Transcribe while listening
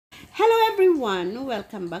everyone!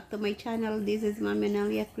 Welcome back to my channel. This is Mama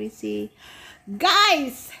Nelia Creasey.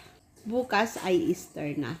 Guys! Bukas ay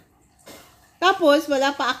Easter na. Tapos,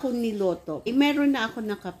 wala pa akong niloto. Meron na ako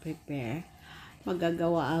nakaprepare.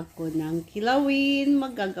 Magagawa ako ng kilawin,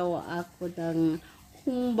 magagawa ako ng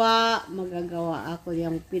humba, magagawa ako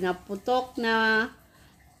yung pinaputok na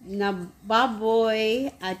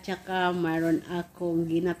baboy, at saka mayroon akong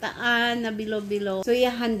ginataan na bilo-bilo. So,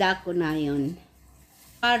 ihanda ko na yun.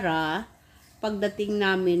 Para pagdating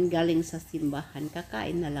namin galing sa simbahan,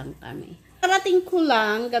 kakain na lang kami. Parating ko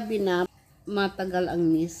lang gabi na, matagal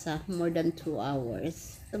ang misa, more than 2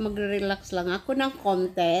 hours. So, magre-relax lang ako ng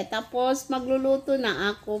konti, tapos magluluto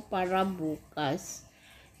na ako para bukas.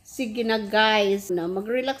 Sige na guys,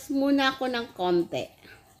 mag-relax muna ako ng konti.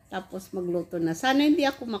 Tapos magluto na. Sana hindi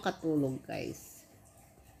ako makatulog guys.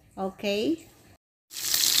 Okay?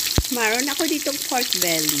 Meron ako ditong pork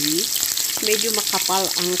belly. Medyo makapal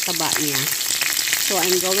ang taba niya. So,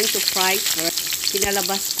 I'm going to fry first.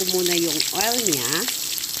 Pinalabas ko muna yung oil niya.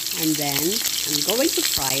 And then, I'm going to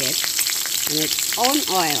fry it in its own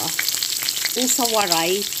oil. Yung sa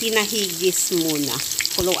waray, pinahigis muna.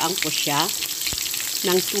 Kuluan ko siya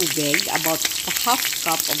ng tubig, about a half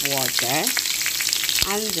cup of water.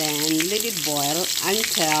 And then, let it boil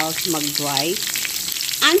until mag-dry.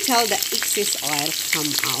 Until the excess oil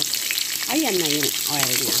come out. Ayan na yung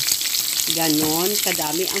oil niya. Ganon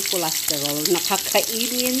kadami ang cholesterol na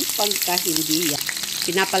kakainin pagka hindi yan.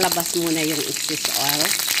 Pinapalabas muna yung excess oil.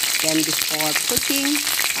 Then before putting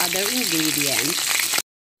other ingredients.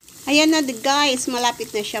 Ayan na guys,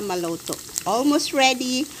 malapit na siya maluto. Almost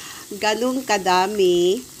ready. Ganon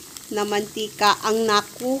kadami na mantika ang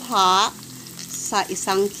nakuha sa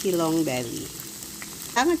 1 kilong belly.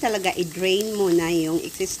 Kailangan talaga i-drain muna yung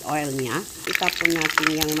excess oil niya. Itapon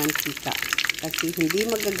natin yung mantika. Kasi hindi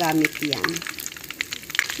magagamit yan.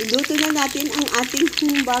 Iluto na natin ang ating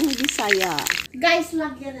humbang Bisaya. Guys,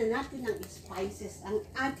 lagyan na natin ng spices ang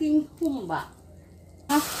ating humba.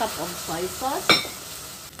 Half cup of soy sauce.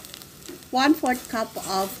 1/4 cup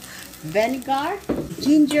of vinegar.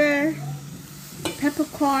 Ginger.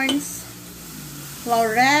 Peppercorns.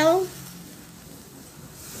 Laurel.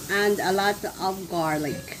 And a lot of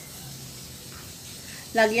garlic.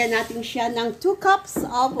 Lagyan natin siya ng 2 cups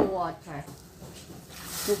of water.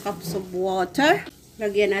 2 cups of water.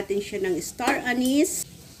 Lagyan natin siya ng star anise,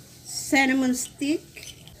 cinnamon stick,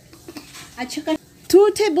 at saka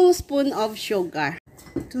 2 tablespoons of sugar.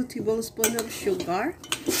 2 tablespoons of sugar.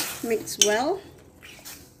 Mix well.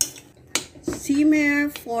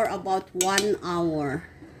 Simmer for about 1 hour.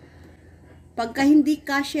 Pagka hindi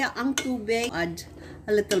kasya ang tubig, add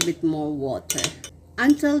a little bit more water.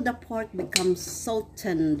 Until the pork becomes so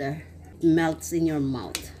tender, it melts in your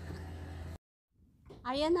mouth.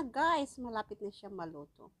 Ayan na guys, malapit na siya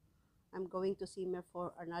maluto. I'm going to simmer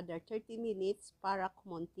for another 30 minutes para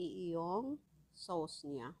kumunti yung sauce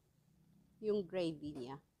niya, yung gravy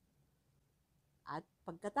niya. At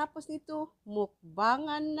pagkatapos nito,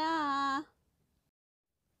 mukbangan na!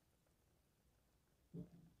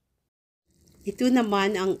 Ito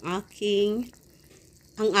naman ang aking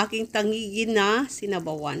tangigi na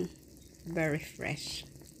sinabawan. Very fresh.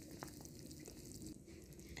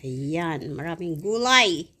 Ayan, maraming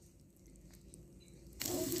gulay.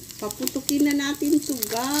 Paputukin na natin to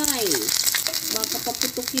guys. Baka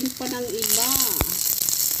paputukin pa ng iba.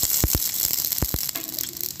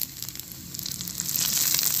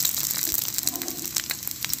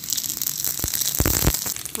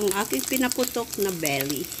 Ang aking pinaputok na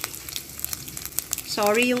belly.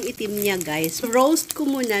 Sorry yung itim niya guys. Roast ko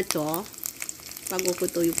muna to bago ko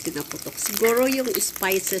to yung pinaputok. Siguro yung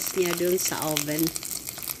spices niya dun sa oven.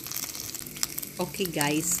 Okay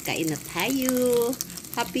guys, kain na tayo.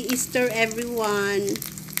 Happy Easter everyone.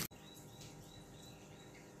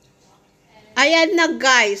 Ayan na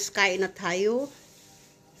guys, kain na tayo.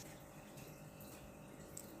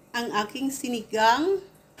 Ang aking sinigang,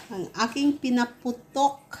 ang aking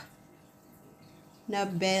pinaputok na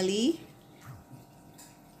belly,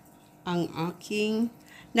 ang aking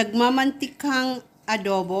nagmamantikang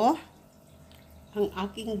adobo, ang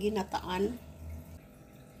aking ginataan.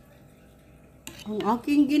 Ang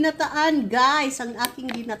aking ginataan, guys. Ang aking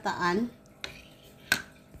ginataan.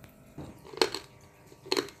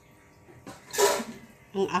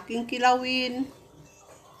 Ang aking kilawin.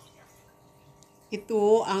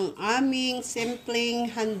 Ito ang aming simpleng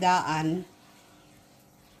handaan.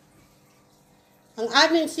 Ang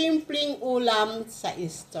aming simpleng ulam sa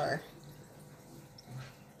Easter.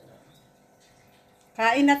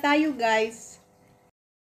 Kain na tayo, guys.